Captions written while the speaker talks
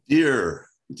Dear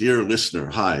listener,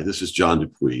 hi, this is John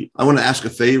Dupuy. I want to ask a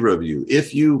favor of you.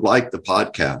 If you like the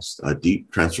podcast, Deep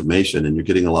Transformation, and you're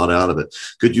getting a lot out of it,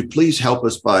 could you please help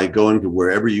us by going to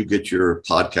wherever you get your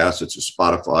podcast, it's a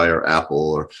Spotify or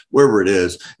Apple or wherever it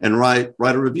is, and write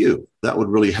a review. That would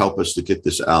really help us to get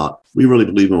this out. We really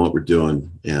believe in what we're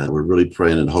doing, and we're really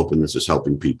praying and hoping this is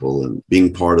helping people and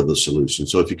being part of the solution.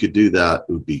 So if you could do that,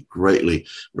 it would be greatly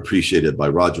appreciated by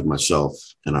Roger, myself,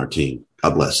 and our team.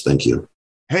 God bless. Thank you.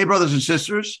 Hey, brothers and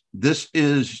sisters, this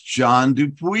is John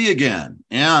Dupuy again.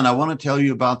 And I want to tell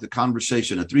you about the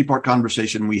conversation, a 3-part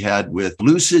conversation we had with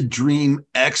lucid dream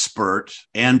expert,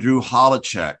 Andrew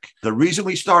Holecek. The reason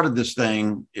we started this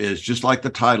thing is just like the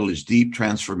title is Deep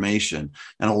Transformation.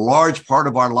 And a large part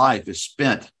of our life is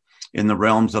spent in the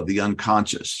realms of the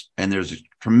unconscious. And there's a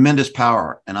tremendous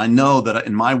power. And I know that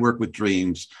in my work with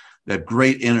dreams, that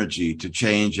great energy to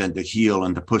change and to heal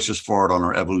and to push us forward on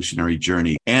our evolutionary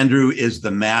journey. Andrew is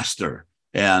the master,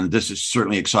 and this is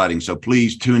certainly exciting. So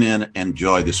please tune in and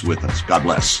enjoy this with us. God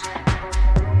bless.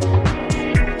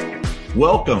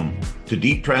 Welcome to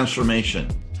Deep Transformation,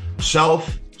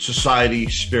 Self, Society,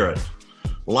 Spirit,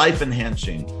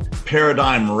 life-enhancing,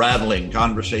 paradigm-rattling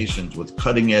conversations with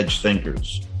cutting-edge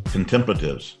thinkers,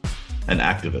 contemplatives, and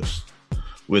activists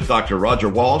with Dr. Roger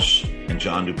Walsh and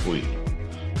John Dupuy.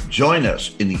 Join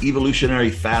us in the evolutionary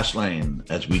fast lane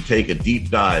as we take a deep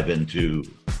dive into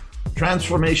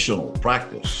transformational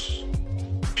practice,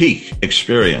 peak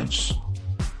experience,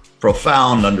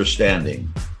 profound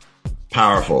understanding,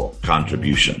 powerful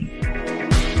contribution.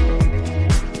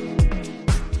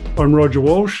 I'm Roger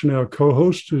Walsh, and our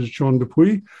co-host is John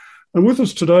Dupuy. And with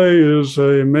us today is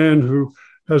a man who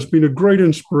has been a great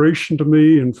inspiration to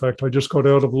me. In fact, I just got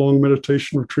out of a long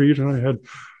meditation retreat, and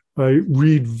I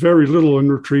read very little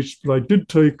in retreats, but I did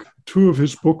take 2 of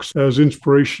his books as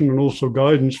inspiration and also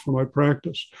guidance for my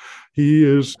practice. He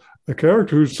is a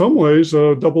character who in some ways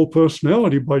a double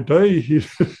personality. By day, he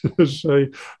is a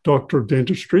doctor of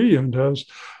dentistry and has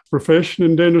profession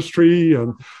in dentistry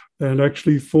and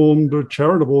actually formed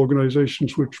charitable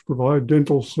organizations which provide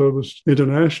dental service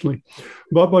internationally.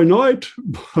 But by night,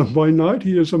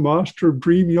 he is a master of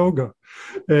dream yoga,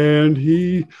 and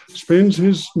he spends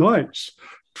his nights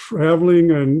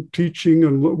traveling and teaching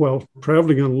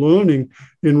traveling and learning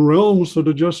in realms that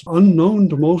are just unknown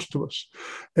to most of us.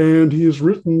 And he has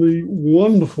written the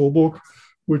wonderful book,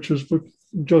 which has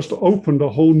just opened a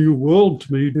whole new world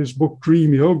to me, his book,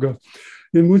 Dream Yoga,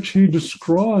 in which he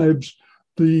describes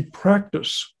the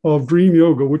practice of dream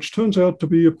yoga, which turns out to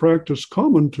be a practice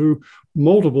common to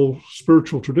multiple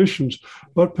spiritual traditions,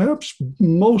 but perhaps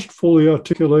most fully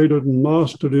articulated and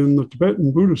mastered in the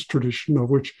Tibetan Buddhist tradition, of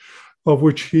which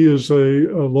he is a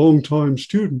longtime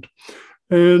student.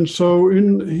 And so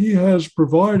he has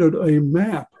provided a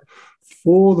map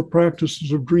for the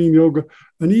practices of dream yoga,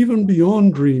 and even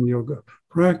beyond dream yoga,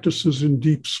 practices in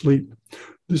deep sleep.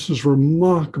 This is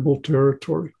remarkable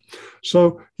territory.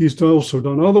 So he's also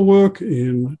done other work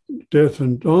in death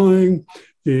and dying,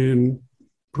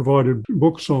 provided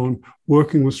books on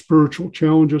working with spiritual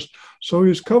challenges. So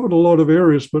he's covered a lot of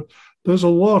areas, but there's a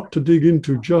lot to dig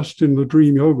into just in the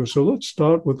dream yoga. So let's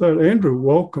start with that. Andrew,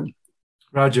 welcome.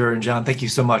 Roger and John, thank you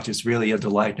so much. It's really a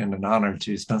delight and an honor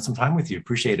to spend some time with you.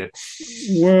 Appreciate it.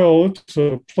 Well, it's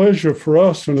a pleasure for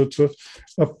us, and it's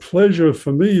a pleasure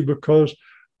for me, because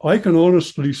I can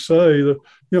honestly say that,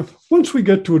 once we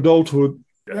get to adulthood,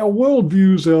 our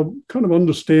worldviews, our kind of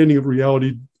understanding of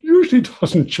reality usually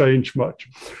doesn't change much.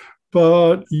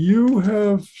 But you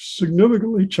have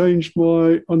significantly changed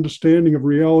my understanding of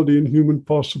reality and human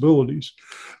possibilities.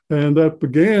 And that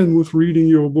began with reading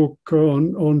your book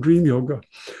on dream yoga.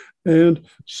 And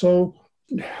so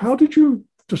how did you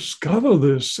discover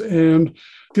this? And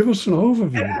give us an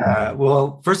overview.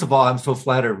 Well, first of all, I'm so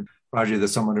flattered, Roger, that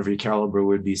someone of your caliber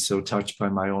would be so touched by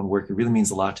my own work. It really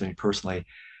means a lot to me personally.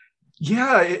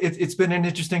 Yeah, it's been an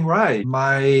interesting ride.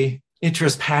 My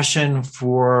interest, passion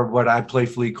for what I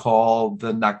playfully call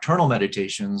the nocturnal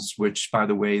meditations, which, by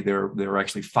the way, there are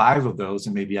actually 5 of those.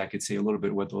 And maybe I could say a little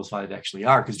bit what those 5 actually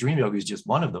are, because dream yoga is just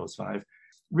one of those 5.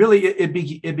 Really,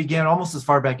 it began almost as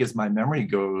far back as my memory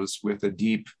goes, with a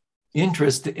deep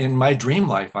interest in my dream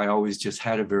life. I always just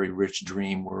had a very rich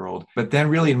dream world. But then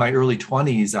really in my early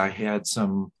 20s, I had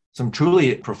some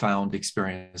truly profound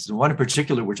experiences. And one in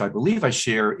particular, which I believe I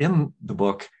share in the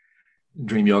book,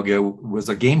 Dream Yoga, was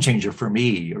a game changer for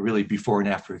me, really before and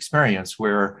after experience,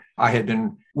 where I had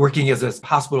been working as a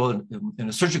hospital in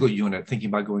a surgical unit, thinking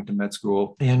about going to med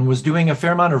school, and was doing a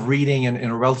fair amount of reading in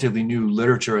a relatively new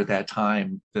literature at that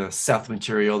time, the Seth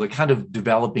material, the kind of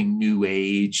developing new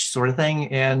age sort of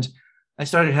thing. And I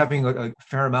started having a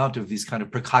fair amount of these kind of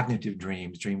precognitive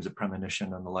dreams, dreams of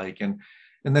premonition and the like. And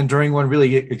then during one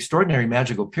really extraordinary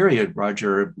magical period,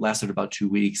 Roger, lasted about 2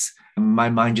 weeks, my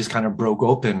mind just kind of broke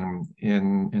open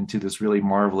into this really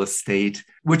marvelous state,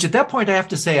 which at that point, I have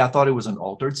to say, I thought it was an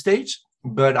altered state,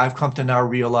 but I've come to now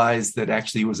realize that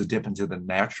actually it was a dip into the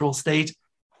natural state.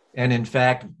 And in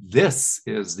fact, this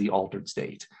is the altered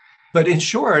state. But in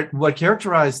short, what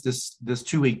characterized this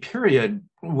 2-week period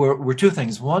were two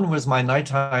things. One was my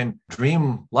nighttime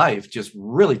dream life just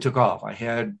really took off. I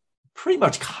had pretty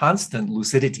much constant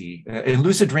lucidity. And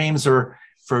lucid dreams are,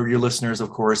 for your listeners,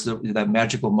 of course, that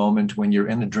magical moment when you're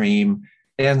in a dream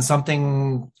and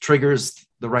something triggers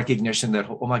the recognition that,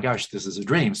 oh my gosh, this is a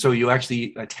dream. So you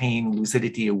actually attain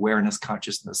lucidity, awareness,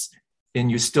 consciousness,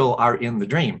 and you still are in the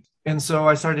dream. And so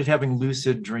I started having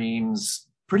lucid dreams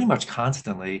pretty much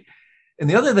constantly. And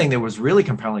the other thing that was really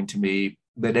compelling to me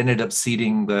that ended up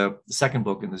seeding the second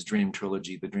book in this dream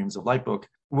trilogy, the Dreams of Light book,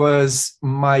 was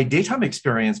my daytime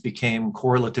experience became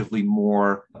correlatively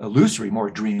more illusory, more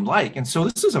dreamlike. And so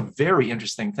this is a very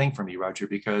interesting thing for me, Roger,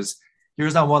 because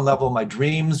here's on one level, my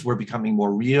dreams were becoming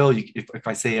more real. If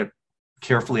I say it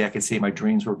carefully, I could say my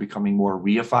dreams were becoming more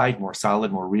reified, more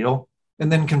solid, more real.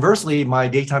 And then conversely, my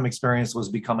daytime experience was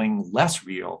becoming less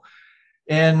real.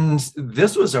 And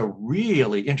this was a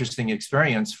really interesting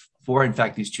experience for, in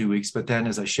fact, these 2 weeks. But then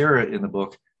as I share it in the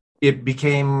book, it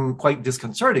became quite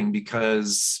disconcerting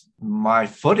because my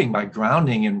footing, my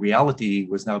grounding in reality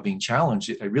was now being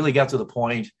challenged. I really got to the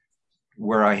point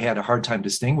where I had a hard time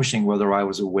distinguishing whether I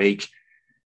was awake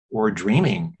or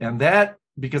dreaming. And that,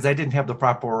 because I didn't have the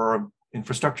proper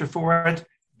infrastructure for it,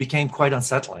 became quite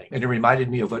unsettling. And it reminded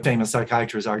me of what famous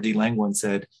psychiatrist R.D. Laing once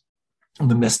said,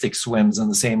 the mystic swims in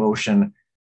the same ocean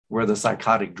where the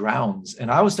psychotic drowns.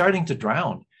 And I was starting to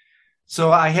drown.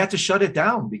 So I had to shut it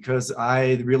down because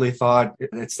I really thought,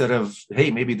 instead of, hey,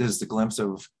 maybe this is a glimpse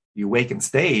of the awakened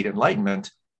state,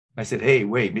 enlightenment, I said, hey,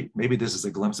 wait, maybe this is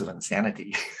a glimpse of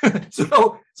insanity.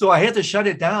 So I had to shut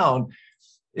it down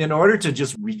in order to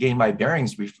just regain my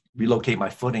bearings, relocate my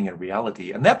footing in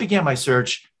reality. And that began my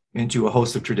search into a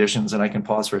host of traditions. And I can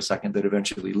pause for a second, that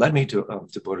eventually led me to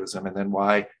Buddhism, and then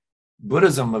why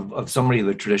Buddhism of so many of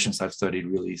the traditions I've studied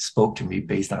really spoke to me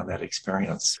based on that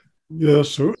experience. Yeah,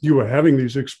 so you were having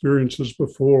these experiences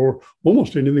before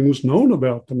almost anything was known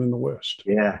about them in the West.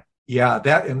 Yeah,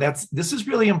 this is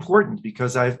really important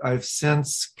because I've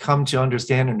since come to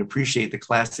understand and appreciate the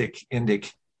classic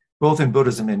Indic, both in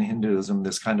Buddhism and Hinduism,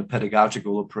 this kind of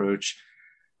pedagogical approach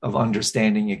of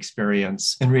understanding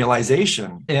experience and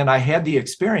realization. And I had the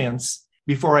experience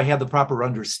before I had the proper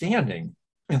understanding.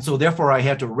 And so therefore I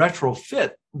had to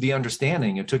retrofit the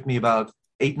understanding. It took me about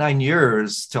 8-9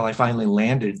 years till I finally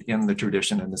landed in the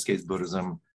tradition, in this case,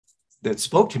 Buddhism, that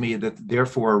spoke to me, that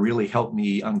therefore really helped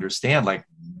me understand, like,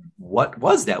 what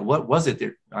was that? What was it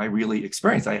that I really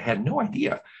experienced? I had no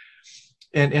idea.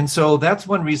 And so that's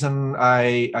one reason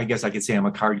I guess I could say I'm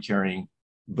a card-carrying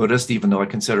Buddhist, even though I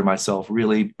consider myself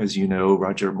really, as you know,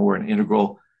 Roger, more an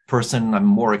integral person. I'm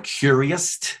more a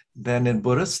curist than a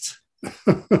Buddhist.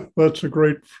 That's a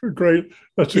great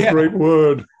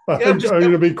word. I'm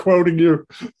going to be quoting you.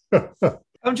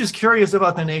 I'm just curious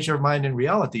about the nature of mind and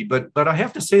reality. But I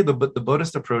have to say the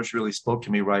Buddhist approach really spoke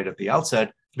to me right at the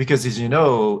outset, because as you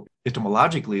know,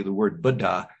 etymologically, the word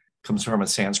Buddha comes from a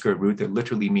Sanskrit root that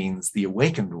literally means the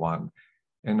awakened one.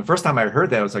 And the first time I heard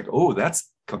that, I was like, oh,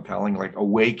 that's compelling, like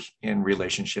awake in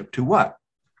relationship to what?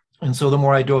 And so the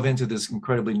more I dove into this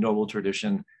incredibly noble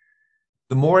tradition,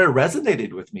 the more it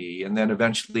resonated with me. And then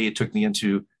eventually it took me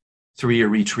into 3-year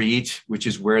retreat, which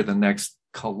is where the next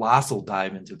colossal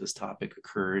dive into this topic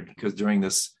occurred, because during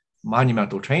this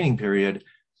monumental training period,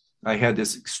 I had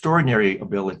this extraordinary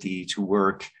ability to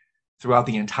work throughout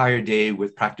the entire day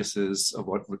with practices of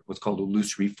what's called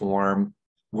illusory form,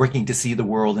 working to see the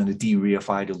world in a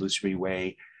de-reified illusory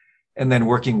way, and then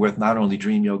working with not only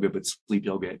dream yoga, but sleep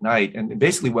yoga at night. And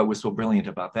basically what was so brilliant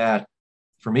about that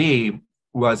for me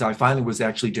was I finally was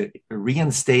actually to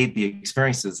reinstate the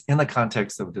experiences in the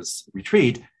context of this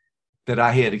retreat that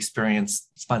I had experienced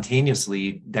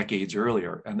spontaneously decades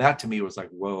earlier. And that to me was like,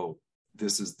 whoa,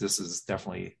 this is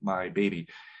definitely my baby.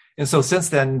 And so since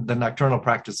then, the nocturnal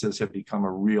practices have become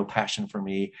a real passion for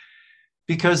me,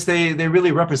 because they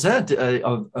really represent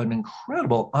an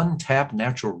incredible untapped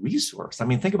natural resource. I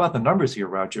mean, think about the numbers here,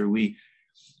 Roger. We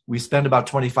spend about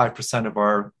 25% of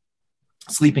our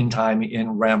sleeping time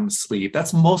in REM sleep.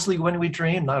 That's mostly when we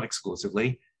dream, not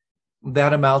exclusively.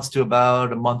 That amounts to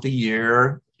about a month a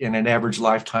year. In an average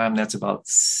lifetime, that's about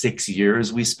 6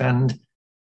 years we spend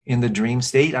in the dream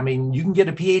state. I mean, you can get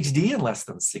a PhD in less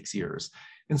than 6 years.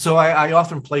 And so I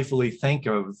often playfully think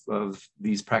of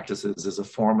these practices as a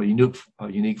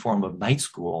unique form of night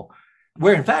school,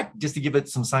 where in fact, just to give it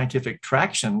some scientific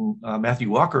traction, Matthew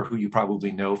Walker, who you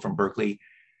probably know from Berkeley,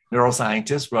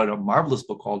 neuroscientist, wrote a marvelous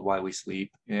book called Why We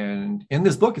Sleep. And in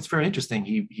this book, it's very interesting.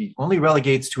 He only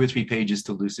relegates 2 or 3 pages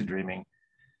to lucid dreaming.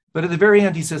 But at the very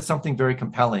end, he says something very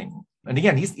compelling. And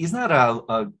again, he's not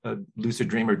a lucid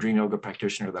dreamer, dream yoga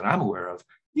practitioner that I'm aware of.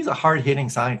 He's a hard-hitting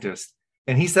scientist.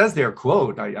 And he says there,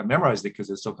 quote, I memorized it because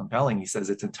it's so compelling. He says,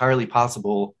 it's entirely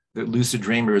possible that lucid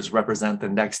dreamers represent the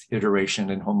next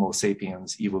iteration in Homo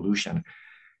sapiens evolution,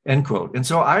 end quote. And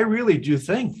so I really do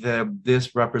think that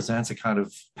this represents a kind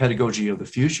of pedagogy of the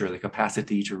future, the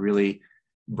capacity to really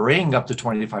bring up to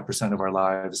 25% of our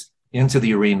lives into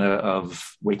the arena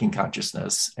of waking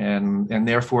consciousness and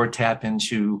therefore tap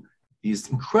into these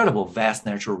incredible, vast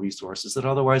natural resources that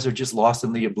otherwise are just lost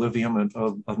in the oblivion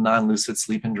of non-lucid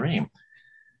sleep and dream.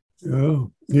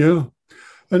 Yeah.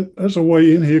 And as a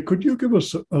way in here, could you give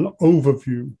us an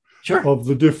overview Sure. of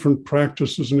the different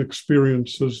practices and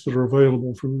experiences that are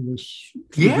available from this?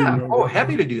 Yeah. Oh,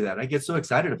 happy to do that. I get so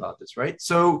excited about this, right?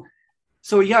 So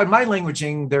yeah, in my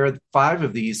languaging, there are 5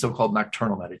 of these so-called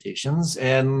nocturnal meditations.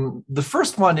 And the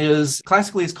first one is,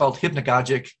 classically, it's called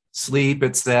hypnagogic sleep.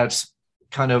 It's that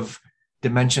kind of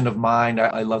dimension of mind.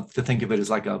 I love to think of it as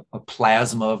like a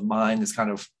plasma of mind, this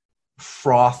kind of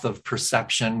froth of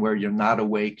perception where you're not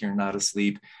awake, you're not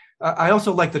asleep. I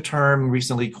also like the term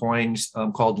recently coined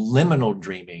called liminal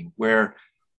dreaming, where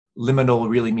liminal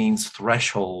really means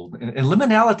threshold. And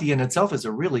liminality in itself is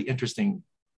a really interesting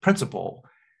principle.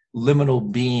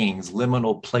 Liminal beings,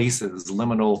 liminal places,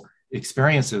 liminal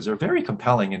experiences are very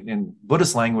compelling. In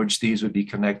Buddhist language, these would be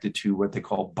connected to what they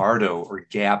call bardo or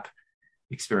gap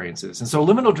experiences. And so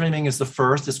liminal dreaming is the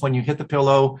first. It's when you hit the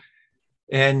pillow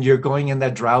and you're going in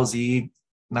that drowsy,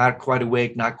 not quite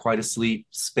awake, not quite asleep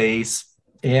space.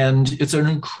 And it's an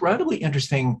incredibly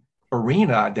interesting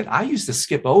arena that I used to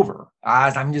skip over.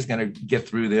 I'm just going to get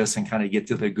through this and kind of get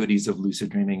to the goodies of lucid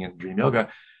dreaming and dream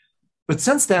yoga. But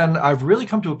since then, I've really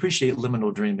come to appreciate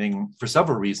liminal dreaming for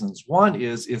several reasons. One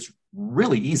is it's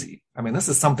really easy. I mean, this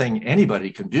is something anybody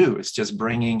can do. It's just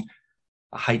bringing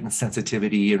a heightened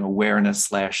sensitivity and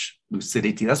awareness /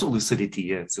 lucidity. That's what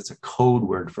lucidity is. It's a code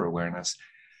word for awareness.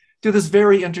 To this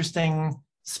very interesting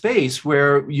space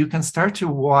where you can start to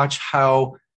watch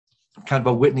how kind of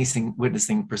a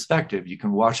witnessing perspective. You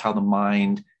can watch how the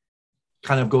mind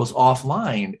kind of goes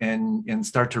offline and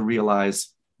start to realize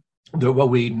that what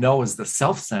we know as the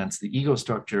self-sense, the ego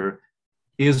structure,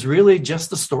 is really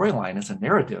just a storyline. It's a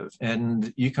narrative.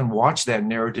 And you can watch that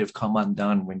narrative come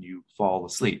undone when you fall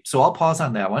asleep. So I'll pause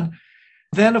on that one.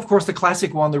 Then, of course, the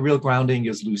classic one, the real grounding,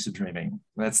 is lucid dreaming.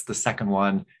 That's the second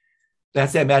one.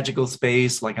 That's that magical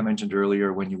space, like I mentioned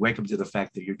earlier, when you wake up to the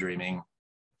fact that you're dreaming.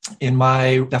 In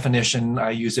my definition,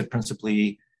 I use it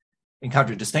principally in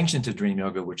contradistinction to dream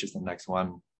yoga, which is the next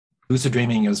one. Lucid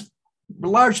dreaming is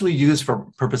largely used for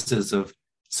purposes of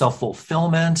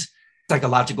self-fulfillment,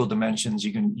 psychological dimensions.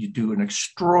 You do an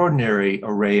extraordinary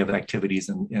array of activities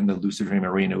in the lucid dream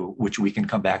arena, which we can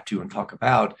come back to and talk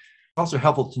about. It's also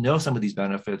helpful to know some of these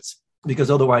benefits, because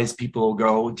otherwise people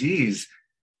go, geez,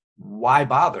 why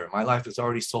bother? My life is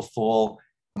already so full.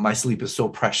 My sleep is so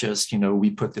precious. We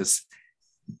put this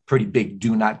pretty big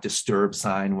do not disturb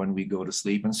sign when we go to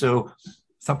sleep. And so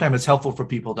sometimes it's helpful for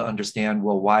people to understand,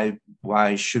 well,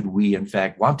 why should we, in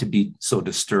fact, want to be so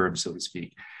disturbed, so to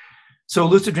speak? So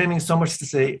lucid dreaming, so much to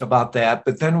say about that.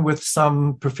 But then with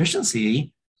some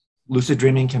proficiency, lucid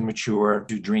dreaming can mature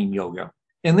to dream yoga.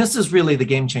 And this is really the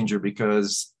game changer,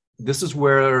 because this is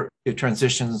where it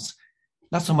transitions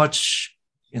not so much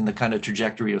in the kind of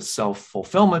trajectory of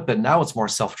self-fulfillment, but now it's more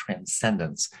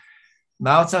self-transcendence.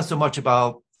 Now it's not so much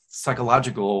about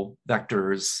psychological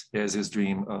vectors as is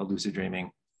lucid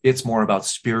dreaming. It's more about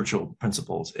spiritual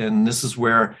principles. And this is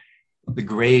where the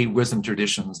great wisdom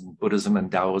traditions, Buddhism and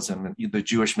Taoism, and the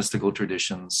Jewish mystical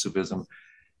traditions, Sufism,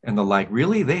 and the like,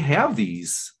 really, they have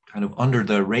these kind of under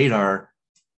the radar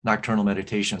nocturnal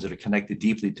meditations that are connected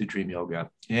deeply to dream yoga.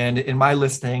 And in my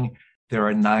listing, there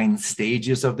are 9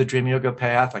 stages of the dream yoga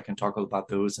path. I can talk about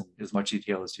those in as much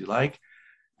detail as you like.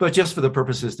 But just for the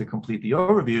purposes to complete the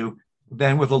overview,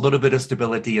 then with a little bit of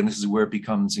stability, and this is where it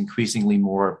becomes increasingly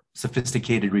more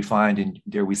sophisticated, refined, and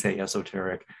dare we say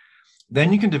esoteric,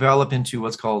 then you can develop into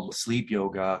what's called sleep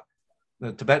yoga.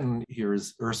 The Tibetan here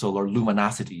is Ursul, or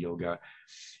luminosity yoga.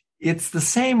 It's the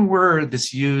same word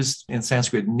that's used in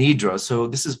Sanskrit, nidra. So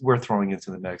this is worth throwing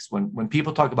into the mix. When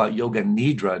people talk about yoga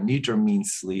nidra, nidra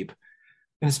means sleep.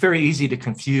 And it's very easy to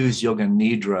confuse yoga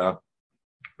nidra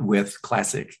with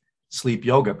classic sleep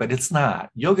yoga, but it's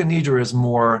not. Yoga nidra is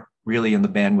more really in the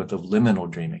bandwidth of liminal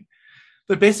dreaming.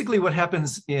 But basically what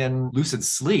happens in lucid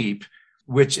sleep,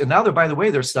 which, and now by the way,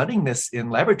 they're studying this in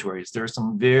laboratories. There are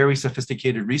some very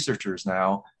sophisticated researchers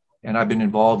now, and I've been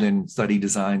involved in study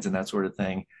designs and that sort of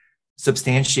thing,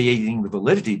 substantiating the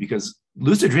validity, because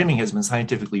lucid dreaming has been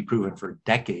scientifically proven for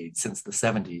decades, since the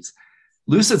 70s.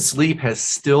 Lucid sleep has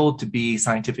still to be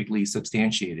scientifically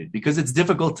substantiated because it's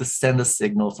difficult to send a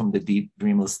signal from the deep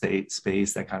dreamless state,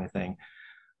 space, that kind of thing.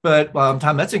 But Tom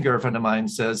Metzinger, a friend of mine,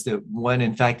 says that when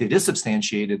in fact it is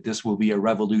substantiated, this will be a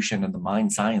revolution in the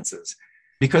mind sciences,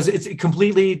 because it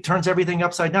completely turns everything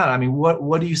upside down. I mean,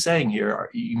 what are you saying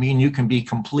here? You mean you can be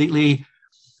completely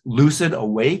lucid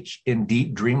awake in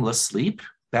deep dreamless sleep?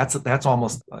 That's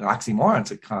almost an oxymoron.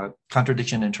 It's a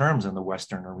contradiction in terms in the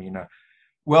Western arena.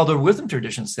 Well, the wisdom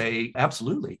traditions say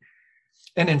absolutely.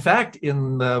 And in fact,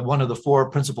 in one of the four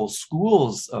principal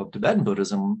schools of Tibetan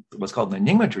Buddhism, what's called the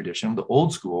Nyingma tradition, the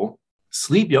old school,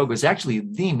 sleep yoga is actually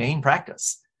the main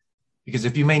practice. Because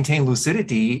if you maintain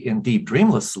lucidity in deep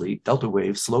dreamless sleep, delta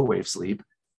wave, slow wave sleep,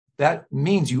 that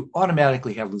means you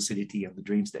automatically have lucidity in the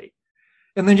dream state.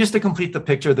 And then just to complete the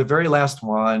picture, the very last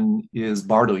one is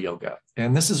Bardo yoga.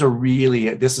 And this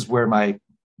is where my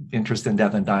interest in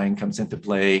death and dying comes into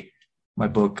play. My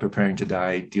book, Preparing to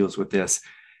Die, deals with this.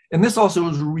 And this also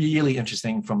is really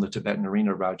interesting from the Tibetan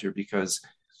arena, Roger, because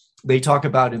they talk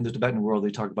about, in the Tibetan world, they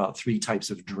talk about three types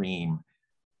of dream.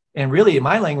 And really, in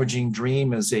my languaging,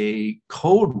 dream is a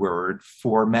code word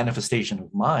for manifestation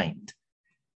of mind.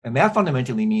 And that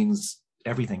fundamentally means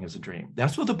everything is a dream.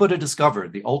 That's what the Buddha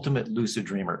discovered, the ultimate lucid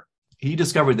dreamer. He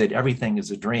discovered that everything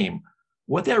is a dream.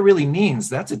 What that really means,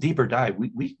 that's a deeper dive.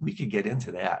 We could get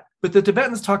into that. But the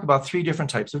Tibetans talk about three different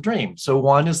types of dreams. So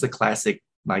one is the classic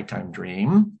nighttime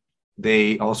dream.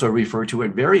 They also refer to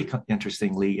it very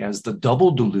interestingly as the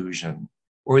double delusion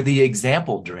or the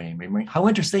example dream. I mean, how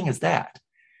interesting is that?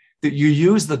 That you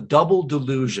use the double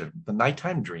delusion, the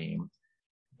nighttime dream,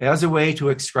 as a way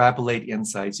to extrapolate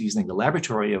insights using the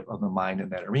laboratory of the mind in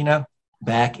that arena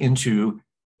back into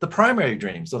the primary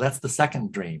dream. So that's the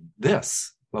second dream.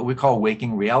 This, what we call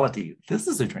waking reality. This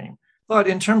is a dream. But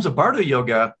in terms of Bardo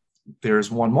yoga, there's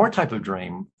one more type of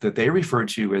dream that they refer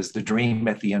to as the dream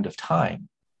at the end of time.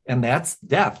 And that's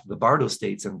death, the Bardo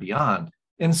states and beyond.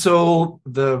 And so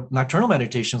the nocturnal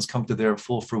meditations come to their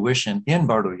full fruition in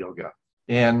Bardo yoga.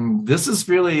 And this is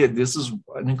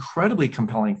an incredibly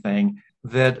compelling thing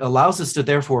that allows us to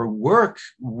therefore work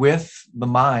with the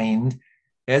mind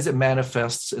as it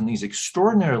manifests in these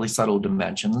extraordinarily subtle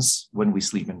dimensions when we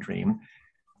sleep and dream,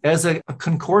 as a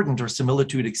concordant or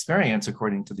similitude experience,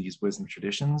 according to these wisdom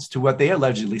traditions, to what they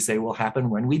allegedly say will happen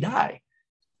when we die.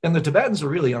 And the Tibetans are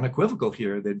really unequivocal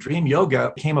here that dream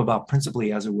yoga came about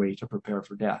principally as a way to prepare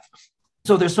for death.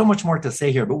 So there's so much more to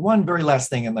say here, but one very last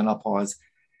thing, and then I'll pause,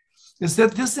 is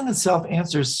that this in itself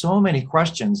answers so many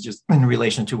questions just in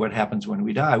relation to what happens when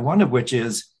we die. One of which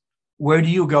is, where do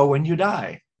you go when you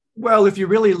die? Well, if you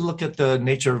really look at the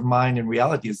nature of mind and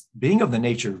reality as being of the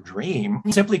nature of dream,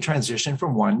 you simply transition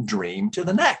from one dream to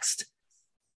the next.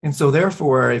 And so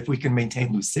therefore, if we can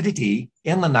maintain lucidity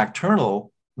in the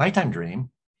nocturnal nighttime dream,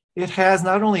 it has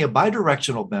not only a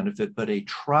bidirectional benefit, but a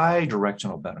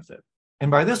tri-directional benefit. And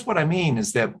by this, what I mean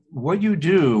is that what you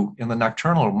do in the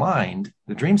nocturnal mind,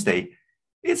 the dream state,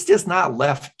 it's just not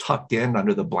left tucked in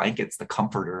under the blankets, the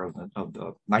comforter of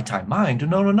the nighttime mind.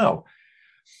 No.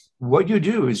 What you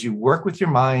do is you work with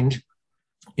your mind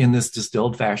in this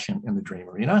distilled fashion in the dream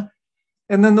arena,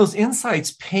 and then those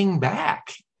insights ping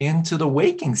back into the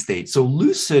waking state. So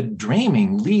lucid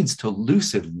dreaming leads to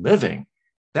lucid living.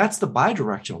 That's the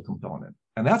bidirectional component.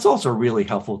 And that's also really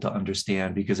helpful to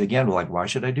understand because, again, we're like, why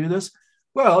should I do this?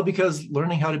 Well, because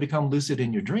learning how to become lucid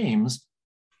in your dreams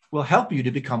will help you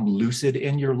to become lucid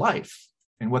in your life.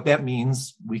 And what that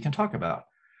means, we can talk about.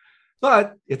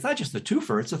 But it's not just a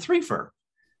twofer, it's a threefer.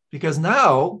 Because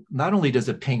now, not only does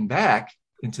it ping back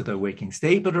into the waking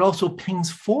state, but it also pings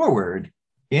forward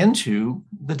into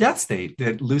the death state.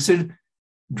 That lucid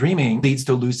dreaming leads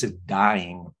to lucid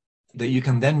dying, that you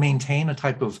can then maintain a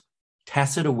type of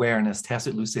tacit awareness,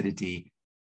 tacit lucidity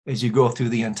as you go through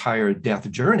the entire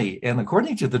death journey. And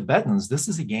according to the Tibetans, this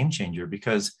is a game changer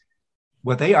because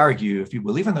what they argue, if you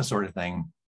believe in this sort of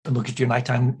thing, and look at your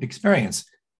nighttime experience,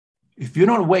 if you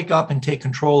don't wake up and take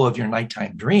control of your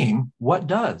nighttime dream, what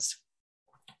does?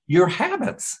 Your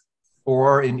habits,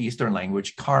 or in Eastern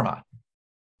language, karma.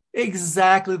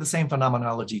 Exactly the same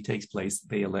phenomenology takes place,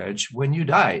 they allege, when you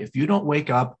die. If you don't wake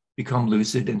up, become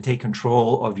lucid, and take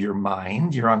control of your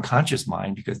mind, your unconscious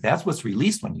mind, because that's what's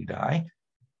released when you die,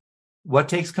 what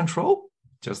takes control?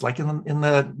 Just like in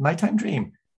the nighttime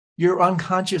dream, your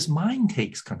unconscious mind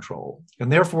takes control.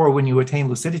 And therefore, when you attain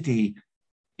lucidity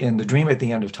in the dream at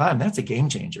the end of time, that's a game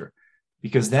changer,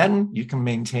 because then you can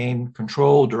maintain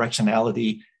control,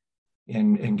 directionality,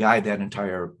 and guide that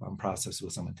entire process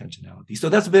with some intentionality. So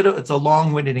that's it's a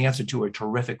long-winded answer to a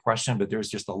terrific question, but there's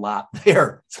just a lot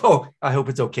there. So I hope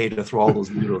it's okay to throw all those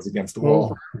needles against the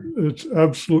wall. It's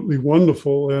absolutely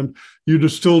wonderful. And you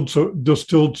distilled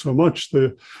so much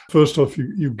there. First off,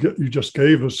 you just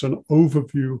gave us an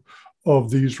overview of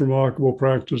these remarkable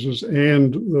practices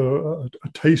and a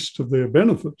taste of their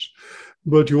benefits.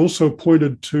 But you also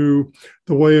pointed to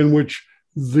the way in which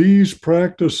these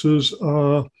practices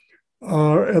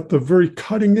are at the very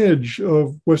cutting edge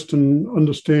of Western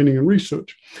understanding and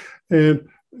research. And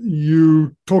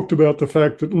you talked about the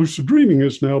fact that lucid dreaming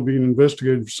has now been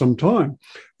investigated for some time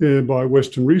by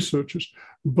Western researchers.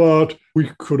 But we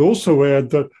could also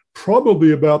add that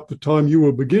probably about the time you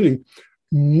were beginning,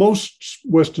 most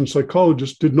Western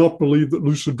psychologists did not believe that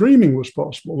lucid dreaming was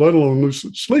possible, let alone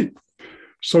lucid sleep.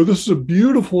 So this is a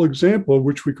beautiful example of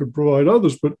which we could provide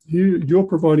others, but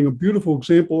you're providing a beautiful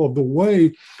example of the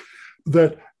way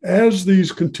that as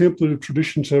these contemplative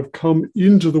traditions have come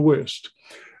into the West,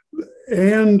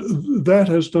 and that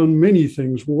has done many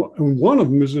things. And one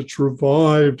of them is it's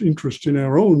revived interest in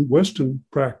our own Western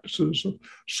practices of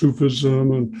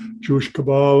Sufism and Jewish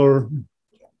Kabbalah,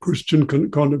 Christian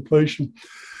contemplation.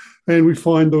 And we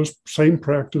find those same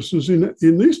practices in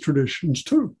these traditions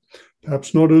too.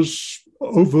 Perhaps not as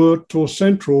overt or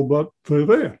central, but they're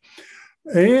there.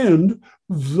 And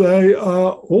they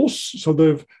are also, so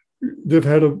they've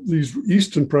had these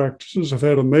Eastern practices have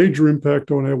had a major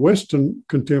impact on our Western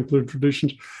contemplative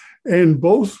traditions, and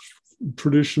both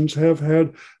traditions have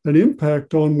had an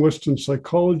impact on Western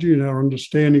psychology and our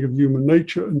understanding of human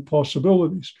nature and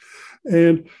possibilities.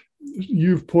 And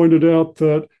you've pointed out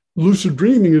that lucid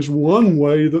dreaming is one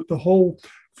way that the whole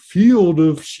field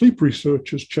of sleep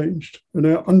research has changed, and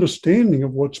our understanding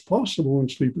of what's possible in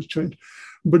sleep has changed.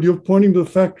 But you're pointing to the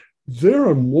fact there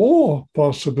are more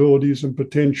possibilities and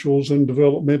potentials and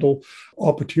developmental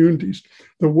opportunities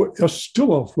that are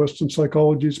still off Western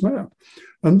psychology's map.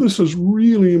 And this is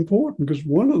really important, because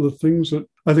one of the things that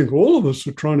I think all of us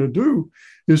are trying to do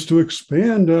is to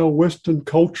expand our Western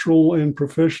cultural and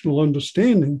professional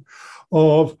understanding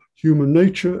of human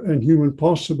nature and human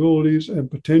possibilities and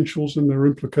potentials and their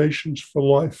implications for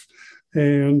life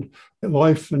and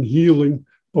healing,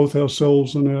 both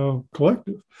ourselves and our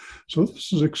collective. So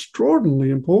this is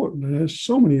extraordinarily important and has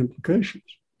so many implications.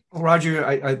 Well, Roger,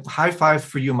 I high five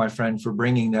for you, my friend, for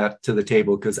bringing that to the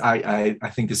table, because I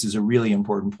think this is a really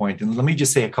important point. And let me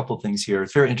just say a couple of things here.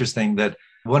 It's very interesting that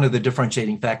one of the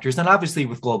differentiating factors, and obviously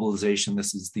with globalization,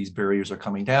 these barriers are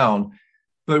coming down.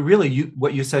 But really,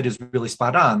 what you said is really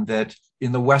spot on, that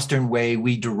in the Western way,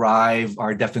 we derive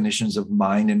our definitions of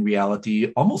mind and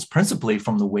reality almost principally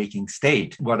from the waking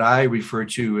state. What I refer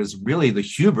to as really the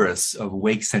hubris of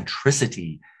wake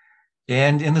centricity.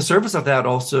 And in the service of that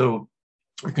also,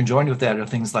 or conjoined with that, are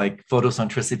things like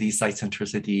photocentricity, site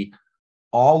centricity,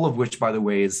 all of which, by the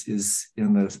way, is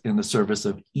in the service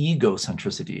of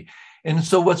egocentricity. And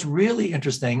so what's really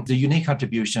interesting, the unique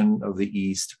contribution of the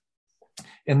East,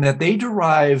 in that they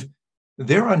derive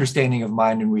their understanding of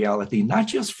mind and reality, not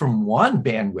just from one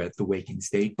bandwidth, the waking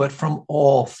state, but from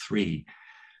all three.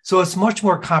 So it's much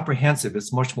more comprehensive.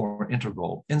 It's much more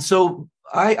integral. And so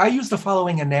I use the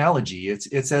following analogy.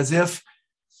 It's as if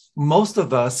most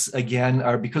of us, again,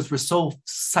 are, because we're so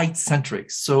sight-centric,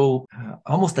 so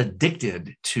almost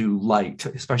addicted to light,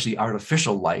 especially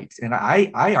artificial light. And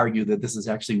I argue that this is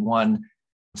actually one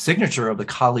signature of the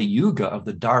Kali Yuga, of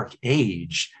the dark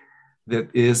age, that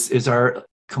is our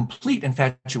complete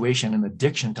infatuation and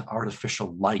addiction to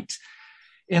artificial light.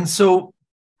 And so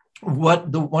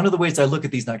one of the ways I look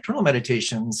at these nocturnal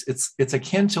meditations, it's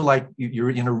akin to like you're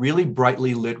in a really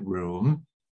brightly lit room,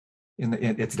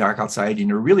 it's dark outside, in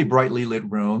a really brightly lit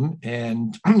room,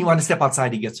 and you want to step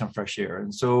outside to get some fresh air.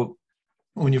 And so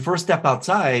when you first step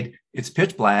outside, it's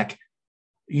pitch black.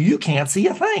 You can't see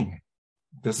a thing.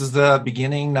 This is the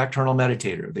beginning nocturnal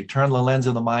meditator. They turn the lens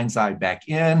of the mind's eye back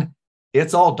in.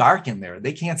 It's all dark in there.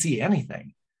 They can't see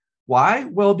anything. Why?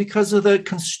 Well, because of the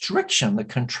constriction, the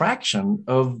contraction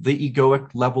of the egoic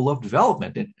level of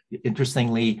development.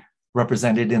 Interestingly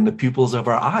represented in the pupils of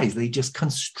our eyes. They just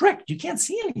constrict. You can't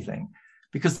see anything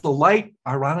because the light,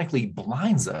 ironically,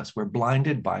 blinds us. We're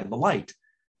blinded by the light.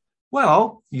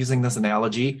 Well, using this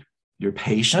analogy, you're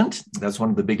patient. That's one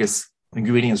of the biggest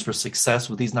ingredients for success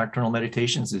with these nocturnal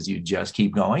meditations, is you just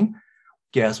keep going.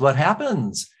 Guess what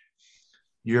happens?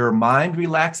 Your mind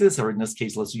relaxes, or in this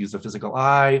case, let's use the physical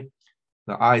eye.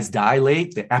 The eyes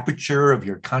dilate, the aperture of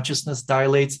your consciousness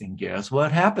dilates, and guess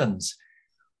what happens?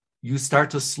 You start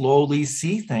to slowly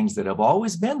see things that have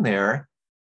always been there,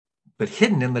 but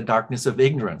hidden in the darkness of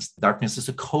ignorance. Darkness is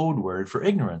a code word for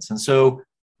ignorance. And so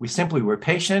we're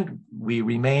patient, we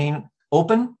remain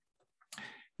open.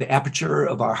 The aperture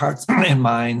of our hearts and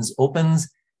minds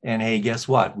opens, and hey, guess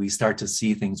what? We start to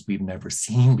see things we've never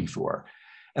seen before.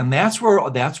 And that's where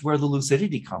the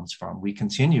lucidity comes from. We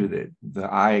continue the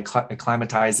eye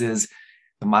acclimatizes,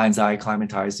 the mind's eye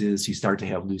acclimatizes. You start to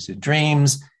have lucid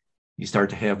dreams. You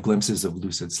start to have glimpses of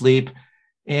lucid sleep.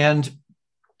 And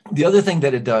the other thing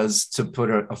that it does, to put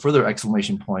a further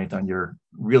exclamation point on your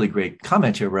really great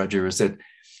comment here, Roger, is that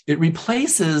it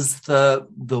replaces the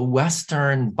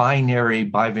Western binary,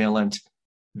 bivalent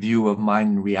view of mind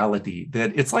and reality.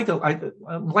 That it's like a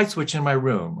light switch in my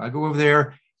room. I go over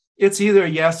there. It's either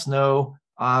yes, no,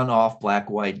 on, off, black,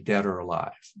 white, dead or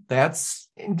alive. That's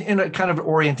in a kind of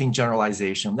orienting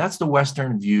generalization. That's the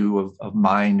Western view of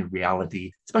mind and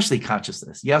reality, especially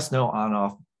consciousness. Yes, no, on,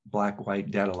 off, black, white,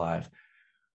 dead, alive.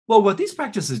 Well, what these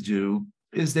practices do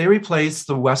is they replace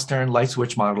the Western light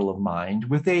switch model of mind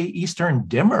with a Eastern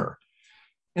dimmer.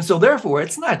 And so therefore,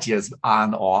 it's not just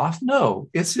on, off. No,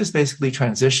 it's just basically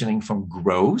transitioning from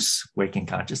gross waking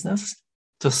consciousness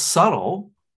to subtle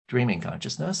dreaming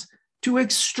consciousness to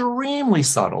extremely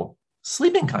subtle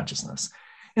sleeping consciousness.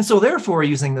 And so therefore,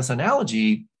 using this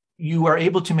analogy, you are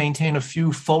able to maintain a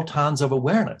few photons of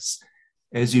awareness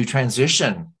as you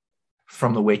transition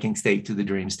from the waking state to the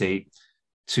dream state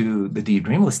to the deep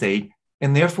dreamless state.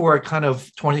 And therefore, a kind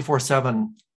of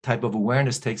 24/7 type of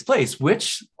awareness takes place,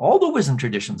 which all the wisdom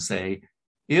traditions say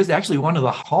is actually one of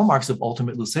the hallmarks of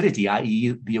ultimate lucidity,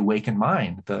 i.e. the awakened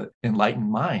mind, the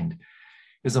enlightened mind,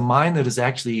 is a mind that is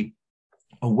actually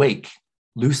awake,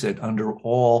 lucid under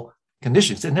all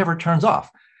conditions. It never turns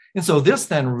off. And so this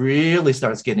then really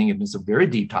starts getting into some very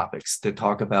deep topics that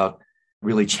talk about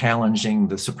really challenging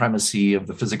the supremacy of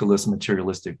the physicalist,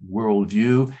 materialistic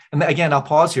worldview. And again, I'll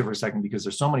pause here for a second because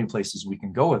there's so many places we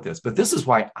can go with this. But this is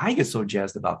why I get so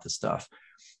jazzed about this stuff,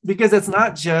 because it's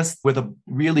not just with a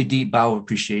really deep bow of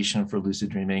appreciation for lucid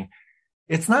dreaming.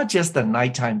 It's not just a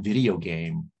nighttime video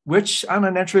game, which on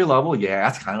an entry level, yeah,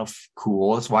 it's kind of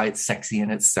cool. That's why it's sexy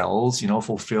and it sells,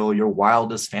 fulfill your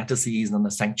wildest fantasies in the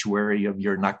sanctuary of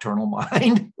your nocturnal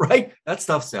mind, right? That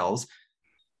stuff sells.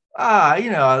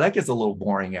 That gets a little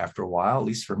boring after a while, at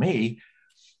least for me.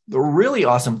 The really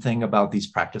awesome thing about these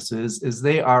practices is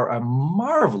they are a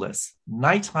marvelous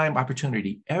nighttime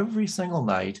opportunity every single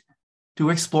night to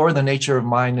explore the nature of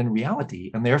mind and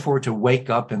reality, and therefore to wake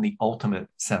up in the ultimate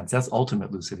sense. That's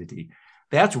ultimate lucidity.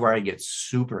 That's where I get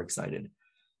super excited.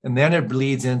 And then it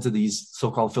bleeds into these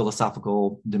so-called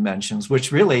philosophical dimensions,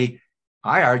 which really,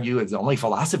 I argue, is only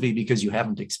philosophy because you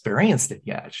haven't experienced it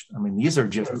yet. I mean, these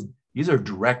are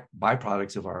direct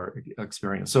byproducts of our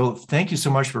experience. So thank you so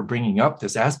much for bringing up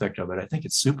this aspect of it. I think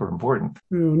it's super important.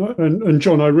 Yeah, and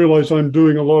John, I realize I'm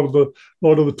doing a lot of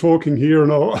the talking here,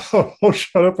 and I'll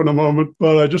shut up in a moment.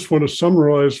 But I just want to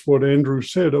summarize what Andrew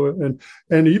said, and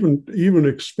even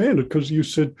expand it, because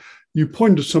you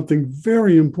pointed to something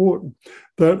very important,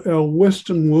 that our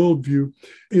Western worldview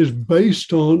is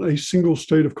based on a single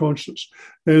state of consciousness.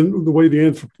 And the way the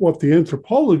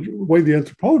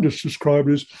anthropologists describe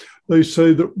it is, they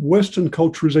say that Western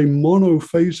culture is a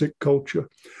monophasic culture,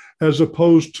 as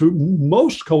opposed to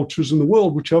most cultures in the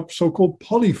world, which are so-called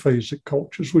polyphasic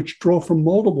cultures, which draw from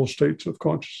multiple states of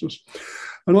consciousness.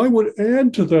 And I would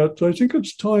add to that, I think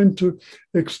it's time to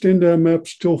extend our map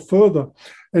still further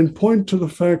and point to the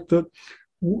fact that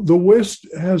the West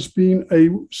has been a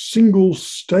single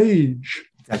stage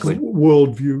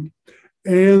worldview,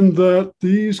 and that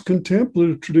these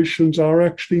contemplative traditions are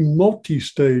actually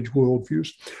multi-stage worldviews.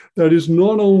 That is,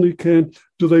 not only do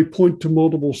they point to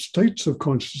multiple states of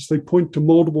consciousness, they point to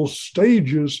multiple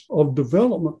stages of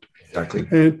development. Exactly.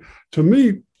 And to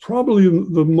me, probably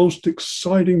the most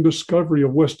exciting discovery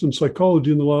of Western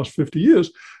psychology in the last 50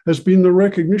 years has been the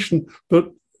recognition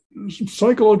that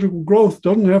psychological growth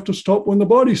doesn't have to stop when the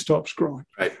body stops growing.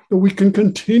 Right. That we can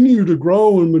continue to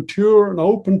grow and mature and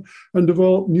open and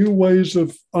develop new ways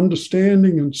of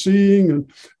understanding and seeing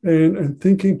and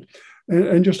thinking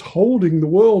and just holding the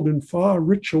world in far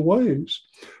richer ways.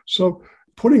 So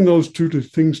putting those two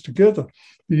things together,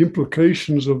 the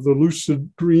implications of the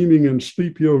lucid dreaming and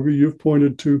sleep yoga you've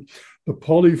pointed to, the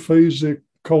polyphasic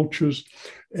cultures,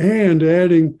 and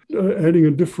adding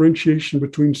a differentiation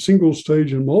between single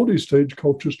stage and multi-stage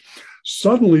cultures,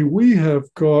 suddenly we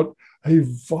have got a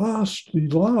vastly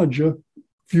larger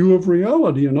view of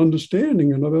reality and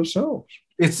understanding and of ourselves.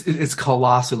 It's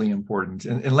colossally important.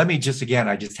 And let me just, again,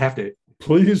 I just have to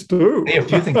Please do. Say a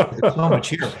few things. There's so much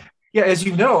here. Yeah, as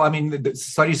you know, I mean, the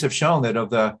studies have shown that of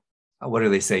the, what do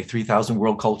they say, 3,000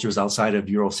 world cultures outside of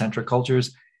Eurocentric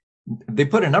cultures, they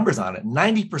put in numbers on it.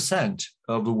 90%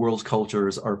 of the world's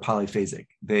cultures are polyphasic.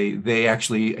 They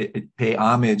actually pay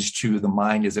homage to the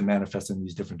mind as it manifests in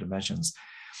these different dimensions.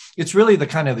 It's really the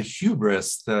kind of the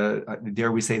hubris,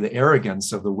 dare we say, the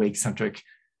arrogance of the wake-centric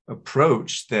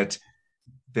approach that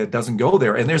doesn't go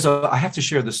there. And I have to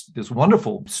share this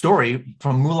wonderful story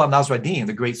from Mullah Nasruddin,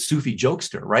 the great Sufi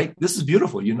jokester, right? This is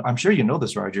beautiful. I'm sure you know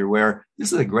this, Roger, where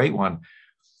this is a great one.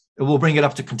 We'll bring it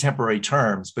up to contemporary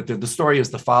terms, but the story is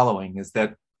the following, is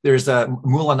that there's a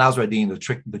Mullah Nasruddin,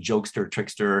 the jokester,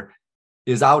 trickster,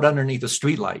 is out underneath a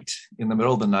streetlight in the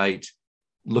middle of the night,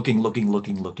 looking.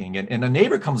 And a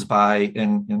neighbor comes by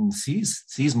and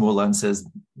sees Mullah and says,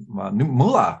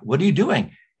 Mullah, what are you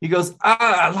doing? He goes,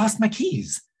 I lost my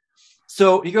keys.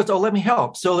 So he goes, oh, let me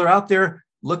help. So they're out there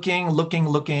looking.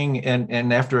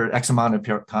 And after X amount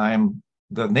of time,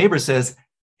 the neighbor says,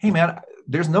 hey, man,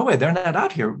 there's no way they're not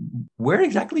out here. Where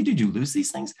exactly did you lose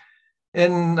these things?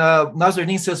 And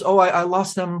Nasruddin says, oh, I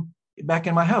lost them back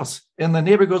in my house. And the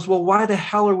neighbor goes, well, why the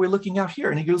hell are we looking out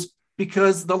here? And he goes,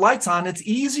 because the light's on. It's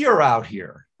easier out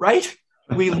here, right?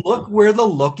 We look where the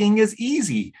looking is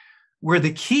easy. Where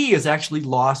the key is actually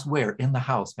lost where? In the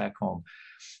house back home.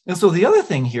 And so the other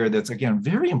thing here that's, again,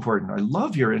 very important, I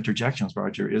love your interjections,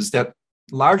 Roger, is that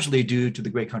largely due to the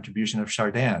great contribution of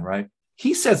Chardin, right?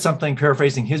 He said something,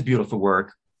 paraphrasing his beautiful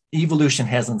work, evolution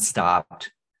hasn't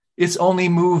stopped. It's only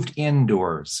moved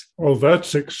indoors. Oh,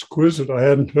 that's exquisite. I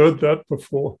hadn't heard that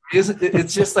before.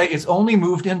 It's just like, it's only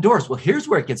moved indoors. Well, here's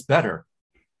where it gets better.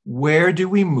 Where do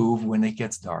we move when it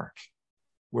gets dark?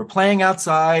 We're playing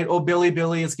outside. Oh, Billy,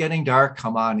 it's getting dark.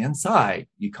 Come on inside.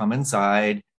 You come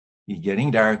inside. You're getting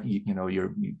dark.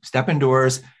 You step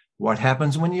indoors. What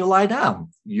happens when you lie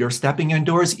down? You're stepping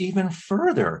indoors even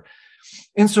further.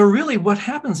 And so really what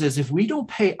happens is if we don't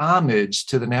pay homage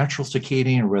to the natural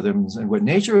circadian rhythms and what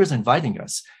nature is inviting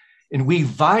us, and we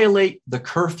violate the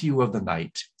curfew of the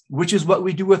night, which is what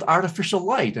we do with artificial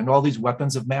light and all these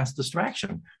weapons of mass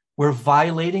distraction, we're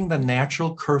violating the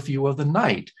natural curfew of the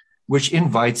night, which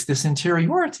invites this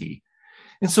interiority.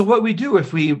 And so what we do,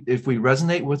 if we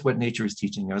resonate with what nature is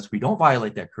teaching us, we don't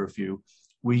violate that curfew.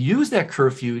 We use that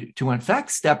curfew to, in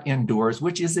fact, step indoors,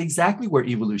 which is exactly where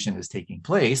evolution is taking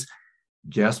place.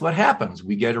 Guess what happens?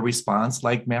 We get a response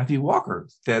like Matthew Walker,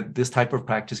 that this type of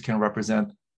practice can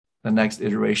represent the next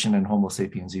iteration in Homo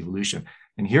sapiens evolution.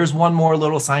 And here's one more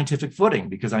little scientific footing,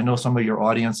 because I know some of your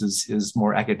audience is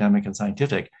more academic and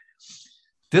scientific.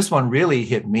 This one really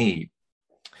hit me.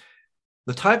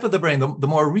 The type of the brain, the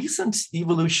more recent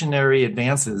evolutionary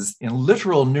advances in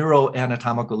literal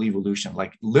neuroanatomical evolution,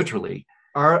 like literally,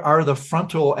 are the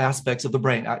frontal aspects of the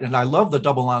brain. And I love the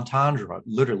double entendre,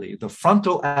 literally. The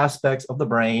frontal aspects of the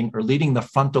brain are leading the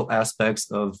frontal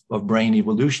aspects of brain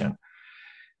evolution.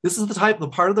 This is the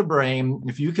part of the brain,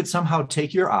 if you could somehow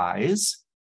take your eyes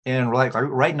and like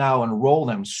right now and roll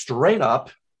them straight up,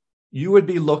 you would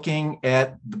be looking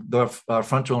at the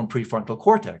frontal and prefrontal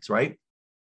cortex, right?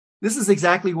 This is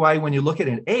exactly why when you look at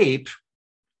an ape,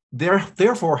 their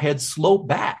foreheads slope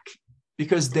back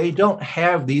because they don't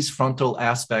have these frontal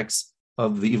aspects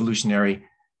of the evolutionary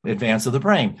advance of the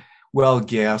brain. Well,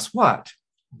 guess what?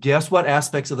 Guess what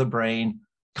aspects of the brain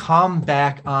come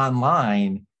back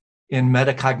online in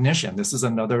metacognition? This is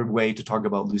another way to talk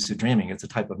about lucid dreaming. It's a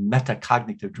type of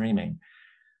metacognitive dreaming.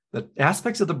 The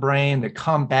aspects of the brain that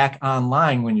come back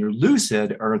online when you're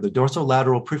lucid are the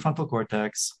dorsolateral prefrontal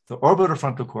cortex, the orbital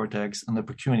frontal cortex, and the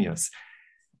precuneus.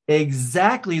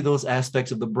 Exactly those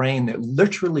aspects of the brain that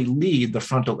literally lead the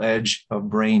frontal edge of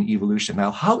brain evolution.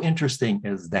 Now, how interesting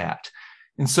is that?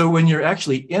 And so when you're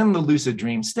actually in the lucid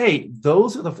dream state,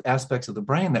 those are the aspects of the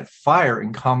brain that fire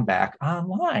and come back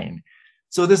online.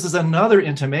 So this is another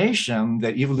intimation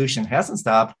that evolution hasn't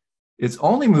stopped. It's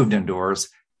only moved indoors.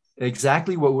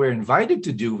 Exactly what we're invited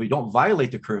to do. We don't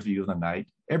violate the curfew of the night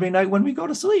every night when we go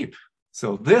to sleep.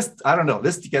 So this, I don't know,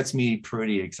 this gets me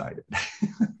pretty excited.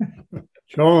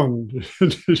 John,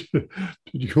 did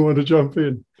you want to jump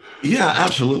in? Yeah,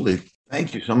 absolutely.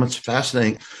 Thank you so much.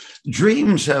 Fascinating.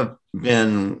 Dreams have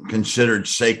been considered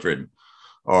sacred,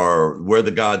 or where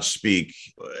the gods speak,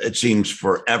 it seems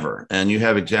forever. And you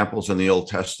have examples in the Old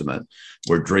Testament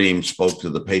where dreams spoke to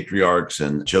the patriarchs,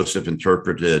 and Joseph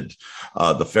interpreted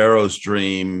the Pharaoh's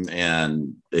dream,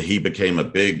 and he became a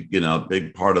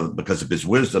big part of it because of his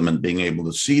wisdom and being able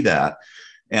to see that.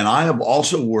 And I have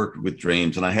also worked with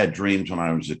dreams, and I had dreams when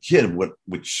I was a kid,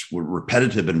 which were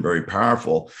repetitive and very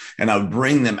powerful. And I would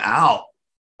bring them out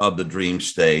of the dream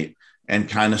state and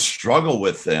kind of struggle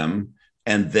with them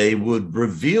and they would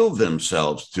reveal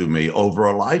themselves to me over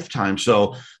a lifetime.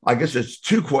 So I guess it's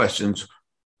two questions.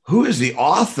 Who is the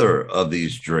author of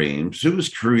these dreams? Who is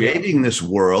creating this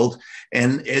world?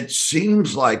 And it seems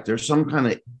like there's some kind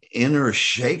of inner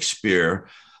Shakespeare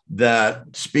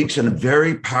that speaks in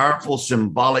very powerful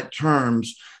symbolic terms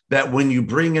that when you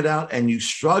bring it out and you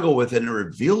struggle with it and it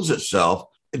reveals itself,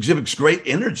 exhibits great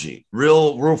energy,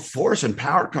 real force and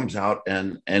power comes out,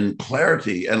 and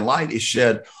clarity and light is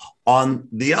shed on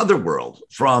the other world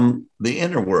from the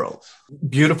inner world.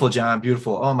 Beautiful, John.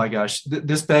 Beautiful. Oh my gosh.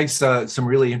 This begs some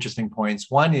really interesting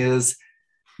points. One is,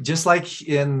 just like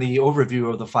in the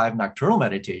overview of the 5 nocturnal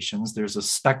meditations, there's a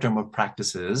spectrum of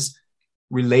practices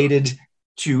related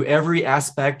to every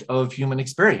aspect of human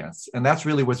experience. And that's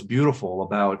really what's beautiful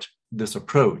about this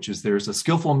approach, is there's a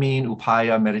skillful mean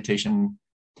upaya meditation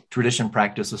tradition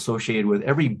practice associated with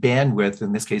every bandwidth,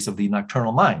 in this case of the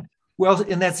nocturnal mind. Well,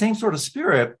 in that same sort of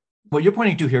spirit, what you're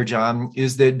pointing to here, John,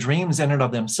 is that dreams in and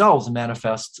of themselves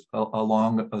manifest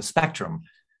along a spectrum,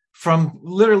 from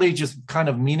literally just kind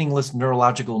of meaningless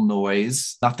neurological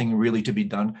noise, nothing really to be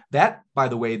done. That, by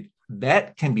the way,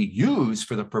 that can be used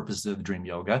for the purposes of dream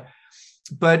yoga.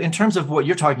 But in terms of what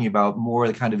you're talking about, more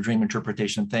the kind of dream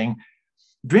interpretation thing,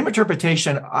 dream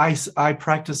interpretation, I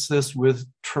practice this with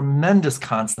tremendous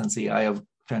constancy. I have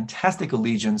fantastic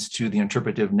allegiance to the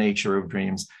interpretive nature of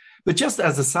dreams. But just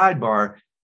as a sidebar,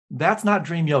 that's not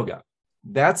dream yoga.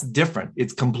 That's different.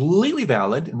 It's completely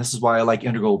valid. And this is why I like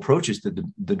integral approaches to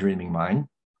the dreaming mind,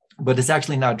 but it's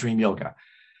actually not dream yoga.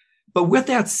 But with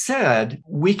that said,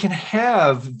 we can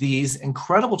have these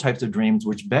incredible types of dreams,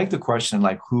 which beg the question,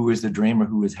 like, who is the dreamer,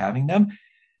 who is having them?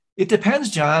 It depends,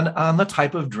 John, on the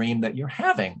type of dream that you're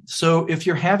having. So if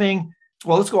you're having,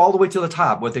 well, let's go all the way to the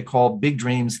top, what they call big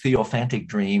dreams, theophantic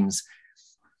dreams,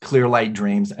 clear light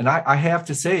dreams. And I have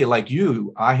to say, like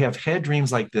you, I have had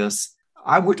dreams like this.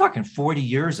 We're talking 40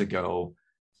 years ago,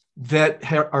 that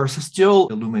are still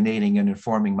illuminating and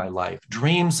informing my life.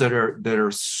 Dreams that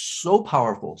are so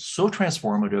powerful, so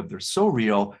transformative, they're so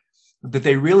real that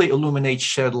they really illuminate,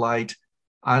 shed light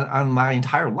on my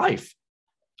entire life.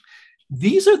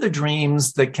 These are the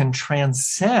dreams that can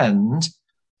transcend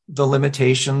the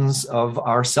limitations of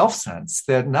our self-sense,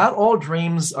 that not all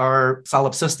dreams are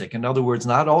solipsistic. In other words,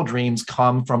 not all dreams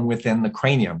come from within the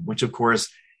cranium, which of course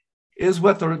is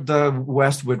what the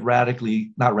West would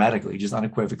just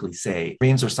unequivocally say.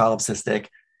 Dreams are solipsistic.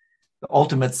 The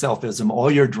ultimate selfism, all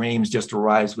your dreams just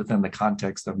arise within the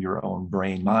context of your own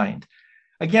brain mind.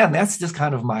 Again, that's just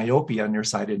kind of myopia,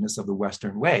 nearsightedness of the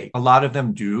Western way. A lot of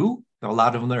them do. A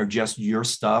lot of them are just your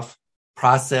stuff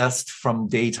processed from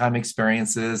daytime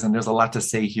experiences. And there's a lot to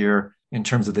say here in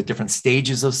terms of the different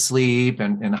stages of sleep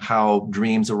and how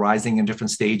dreams arising in different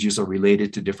stages are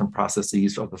related to different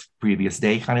processes of the previous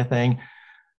day kind of thing.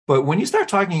 But when you start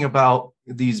talking about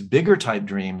these bigger type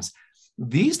dreams,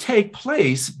 these take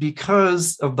place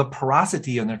because of the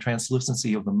porosity and the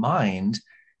translucency of the mind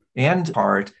and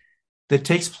heart that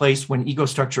takes place when ego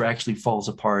structure actually falls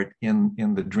apart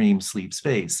in the dream sleep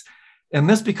space. And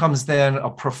this becomes then a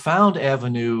profound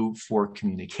avenue for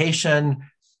communication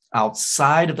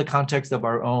outside of the context of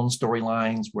our own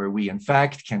storylines, where we, in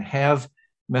fact, can have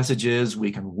messages.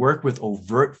 We can work with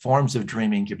overt forms of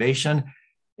dream incubation.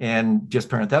 And just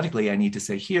parenthetically, I need to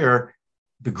say here,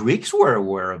 the Greeks were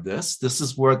aware of this. This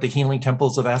is what the healing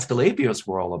temples of Asclepius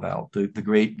were all about, the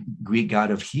great Greek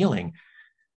god of healing.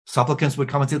 Supplicants would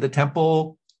come into the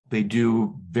temple. They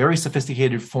do very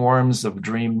sophisticated forms of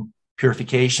dream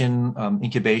purification,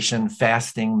 incubation,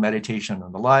 fasting, meditation,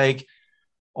 and the like,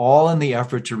 all in the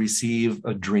effort to receive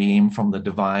a dream from the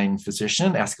divine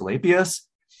physician, Asclepius.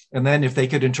 And then if they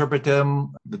could interpret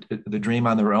the dream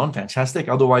on their own, fantastic.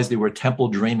 Otherwise, they were temple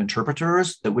dream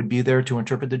interpreters that would be there to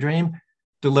interpret the dream,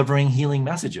 delivering healing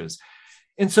messages.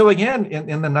 And so again,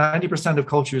 in the 90% of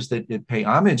cultures that pay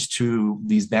homage to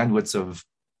these bandwidths of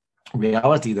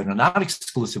reality that are not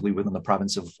exclusively within the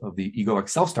province of the egoic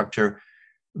self-structure,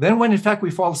 then when in fact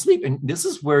we fall asleep, and this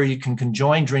is where you can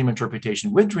conjoin dream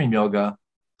interpretation with dream yoga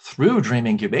through dream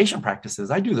incubation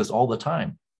practices. I do this all the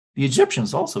time. The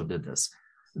Egyptians also did this.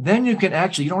 Then you can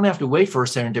actually, you don't have to wait for a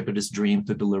serendipitous dream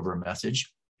to deliver a message.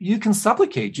 You can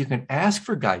supplicate, you can ask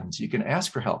for guidance, you can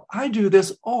ask for help. I do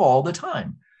this all the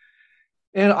time.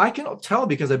 And I can tell,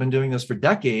 because I've been doing this for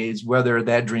decades, whether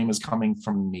that dream is coming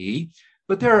from me,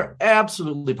 but there are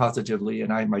absolutely positively,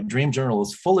 and my dream journal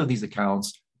is full of these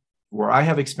accounts where I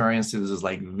have experiences is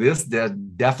like, this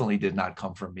definitely did not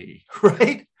come from me,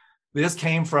 right? This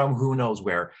came from who knows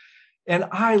where. And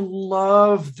I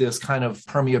love this kind of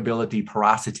permeability,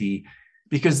 porosity,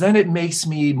 because then it makes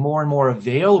me more and more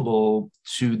available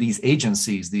to these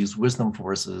agencies, these wisdom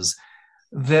forces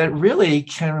that really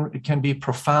can be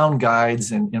profound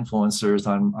guides and influencers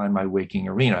on my waking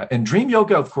arena. And dream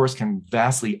yoga, of course, can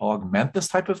vastly augment this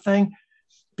type of thing,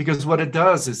 because what it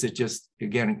does is it just,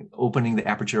 again, opening the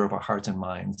aperture of our hearts and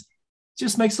minds,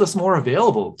 just makes us more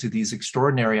available to these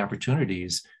extraordinary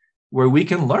opportunities where we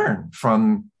can learn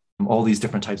from all these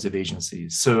different types of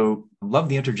agencies. So love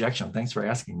the interjection. Thanks for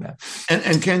asking that.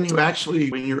 And can you actually,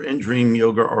 when you're in dream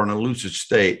yoga or in a lucid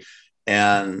state,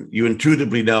 and you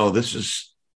intuitively know this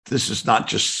is not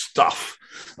just stuff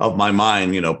of my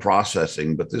mind,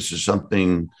 processing, but this is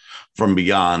something from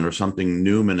beyond or something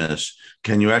numinous,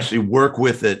 can you actually work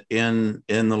with it in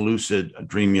the lucid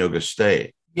dream yoga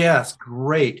state? Yes,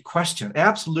 great question.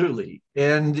 Absolutely.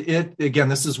 And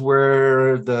this is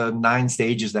where the 9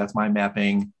 stages, that's my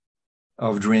mapping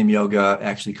of dream yoga,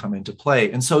 actually come into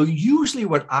play. And so usually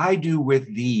what I do with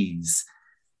these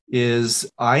is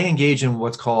I engage in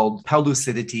what's called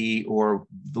pellucidity, or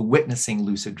the witnessing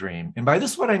lucid dream. And by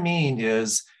this, what I mean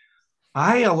is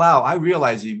I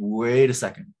realize, wait a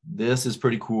second, this is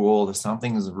pretty cool. There's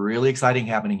something is really exciting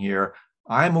happening here.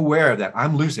 I'm aware of that.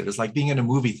 I'm lucid. It's like being in a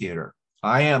movie theater.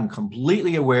 I am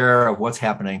completely aware of what's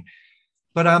happening,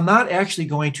 but I'm not actually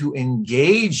going to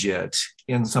engage it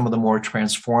in some of the more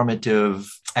transformative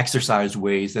exercise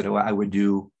ways that I would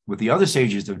do with the other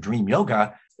stages of dream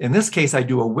yoga. In this case, I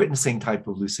do a witnessing type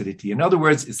of lucidity. In other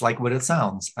words, it's like what it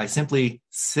sounds. I simply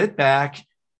sit back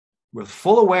with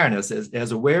full awareness,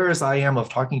 as aware as I am of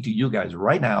talking to you guys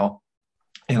right now,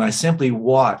 and I simply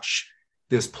watch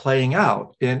this playing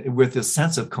out with this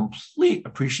sense of complete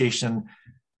appreciation,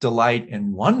 delight,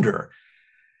 and wonder.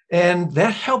 And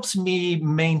that helps me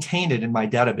maintain it in my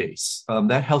database.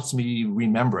 That helps me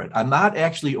remember it. I'm not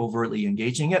actually overtly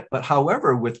engaging it, but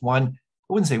however, with I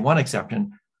wouldn't say one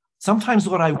exception, sometimes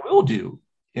what I will do,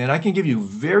 and I can give you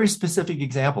very specific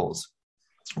examples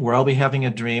where I'll be having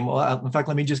a dream. Well, in fact,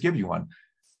 let me just give you one.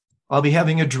 I'll be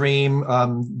having a dream.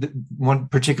 One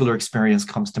particular experience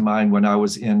comes to mind when I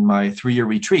was in my 3-year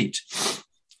retreat.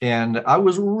 And I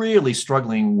was really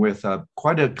struggling with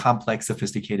quite a complex,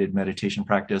 sophisticated meditation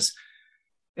practice.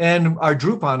 And our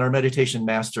Drupal, our meditation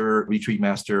master, retreat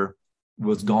master,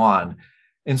 was gone.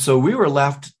 And so we were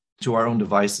left to our own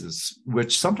devices,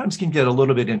 which sometimes can get a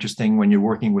little bit interesting when you're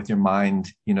working with your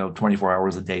mind, 24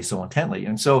 hours a day so intently.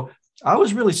 And so I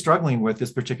was really struggling with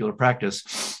this particular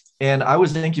practice. And I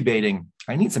was incubating.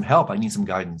 I need some help. I need some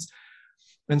guidance.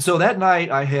 And so that night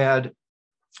I had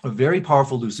a very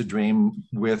powerful lucid dream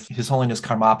with His Holiness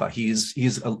Karmapa.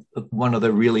 He's one of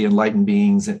the really enlightened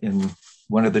beings in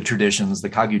one of the traditions,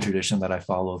 the Kagyu tradition that I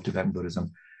follow of Tibetan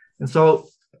Buddhism. And so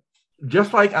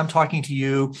just like I'm talking to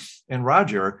you and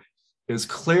Roger, as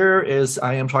clear as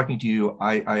I am talking to you,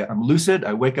 I'm lucid.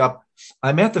 I wake up.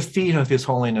 I'm at the feet of His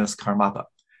Holiness Karmapa.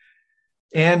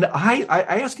 And I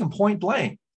ask him point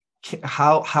blank,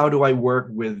 how do I work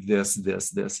with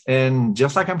this? And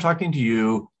just like I'm talking to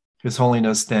you, His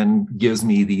Holiness then gives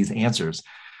me these answers.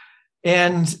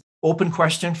 And open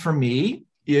question for me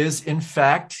is, in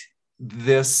fact,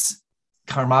 this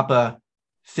Karmapa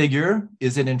figure,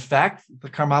 is it in fact the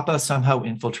Karmapa somehow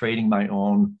infiltrating my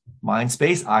own mind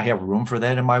space? I have room for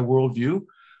that in my worldview.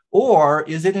 Or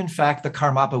is it in fact the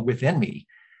Karmapa within me?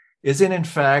 Is it in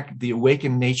fact the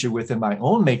awakened nature within my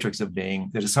own matrix of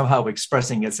being that is somehow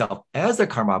expressing itself as the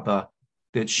Karmapa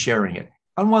that's sharing it?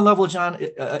 On one level, John,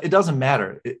 it doesn't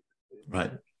matter.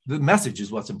 Right. The message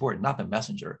is what's important, not the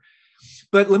messenger.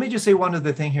 But let me just say one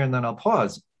other thing here, and then I'll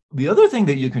pause. The other thing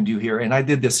that you can do here, and I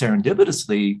did this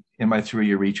serendipitously in my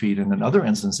 3-year retreat and in other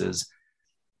instances,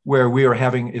 where we are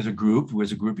having, as a group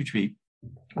retreat,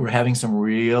 we're having some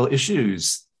real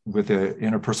issues with the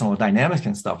interpersonal dynamics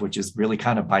and stuff, which is really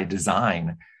kind of by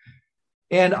design.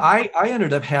 And I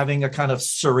ended up having a kind of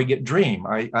surrogate dream.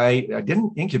 I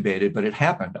didn't incubate it, but it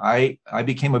happened. I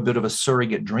became a bit of a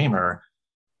surrogate dreamer,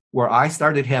 where I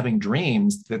started having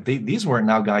dreams that these weren't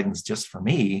now guidance just for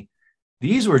me.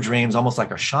 These were dreams almost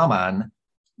like a shaman.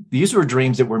 These were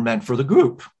dreams that were meant for the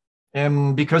group.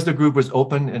 And because the group was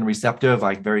open and receptive,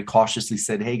 I very cautiously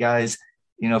said, hey guys,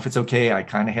 if it's okay, I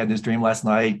kind of had this dream last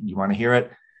night. You want to hear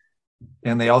it?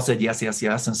 And they all said, yes.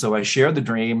 And so I shared the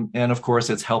dream. And of course,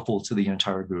 it's helpful to the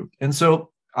entire group. And so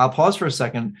I'll pause for a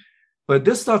second. But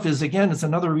this stuff is, again, it's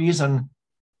another reason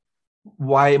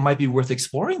why it might be worth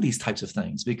exploring these types of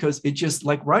things, because it just,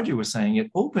 like Roger was saying,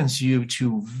 it opens you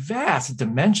to vast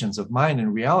dimensions of mind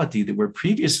and reality that were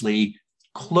previously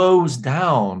closed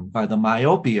down by the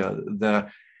myopia, the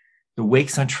wake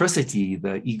centricity,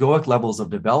 the egoic levels of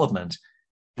development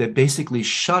that basically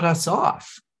shut us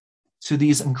off to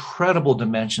these incredible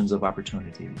dimensions of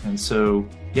opportunity. And so,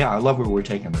 yeah, I love where we're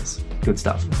taking this. Good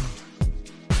stuff.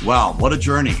 Wow, what a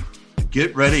journey.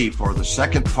 Get ready for the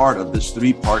second part of this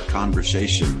three-part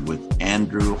conversation with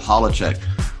Andrew Holecek,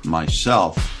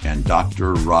 myself, and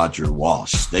Dr. Roger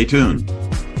Walsh. Stay tuned.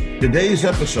 Today's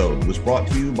episode was brought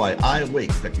to you by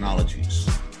iAwake Technologies.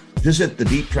 Visit the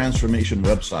Deep Transformation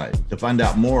website to find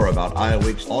out more about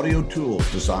iAwake's audio tools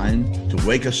designed to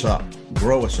wake us up,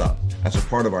 grow us up as a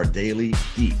part of our daily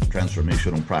deep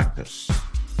transformational practice.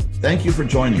 Thank you for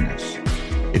joining us.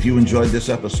 If you enjoyed this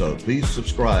episode, please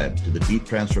subscribe to the Deep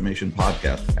Transformation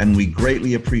Podcast, and we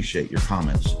greatly appreciate your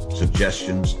comments,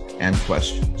 suggestions, and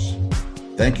questions.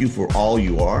 Thank you for all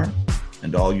you are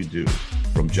and all you do.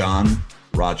 From John,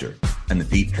 Roger, and the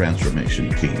Deep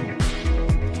Transformation team.